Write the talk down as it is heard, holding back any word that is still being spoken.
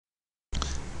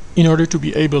In order to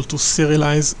be able to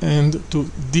serialize and to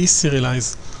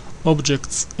deserialize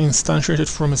objects instantiated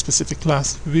from a specific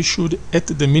class, we should at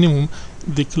the minimum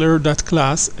declare that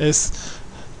class as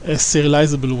a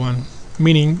serializable one,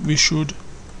 meaning we should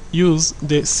use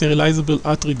the serializable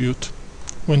attribute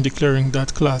when declaring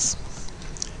that class.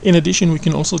 In addition, we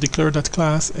can also declare that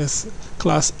class as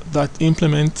class that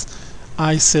implements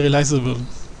ISerializable.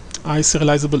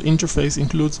 ISerializable interface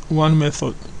includes one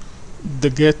method, the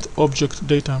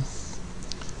getObjectData.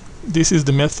 This is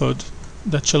the method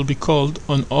that shall be called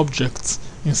on objects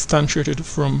instantiated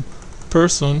from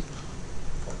person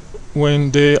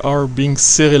when they are being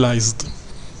serialized.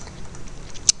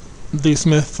 This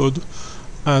method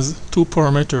has two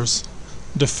parameters.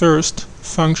 The first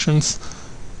functions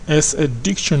as a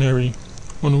dictionary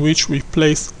on which we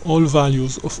place all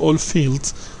values of all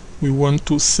fields we want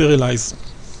to serialize.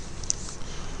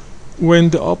 When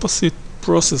the opposite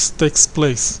process takes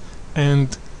place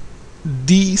and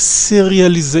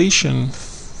deserialization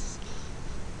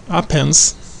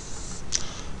happens,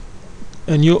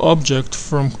 a new object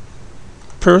from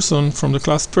the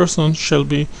class person shall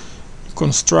be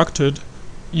constructed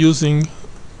using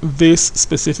this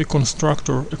specific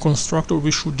constructor, a constructor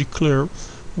we should declare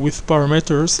with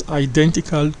parameters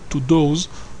identical to those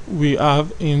we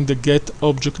have in the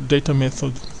getObjectData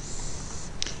method.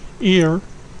 Here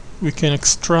we can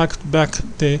extract back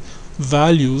the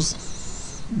values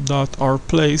that are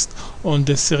placed on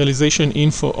the serialization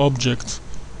info object,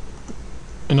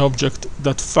 an object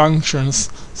that functions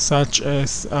such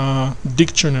as a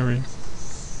dictionary.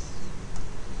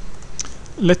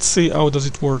 Let's see how does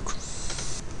it work.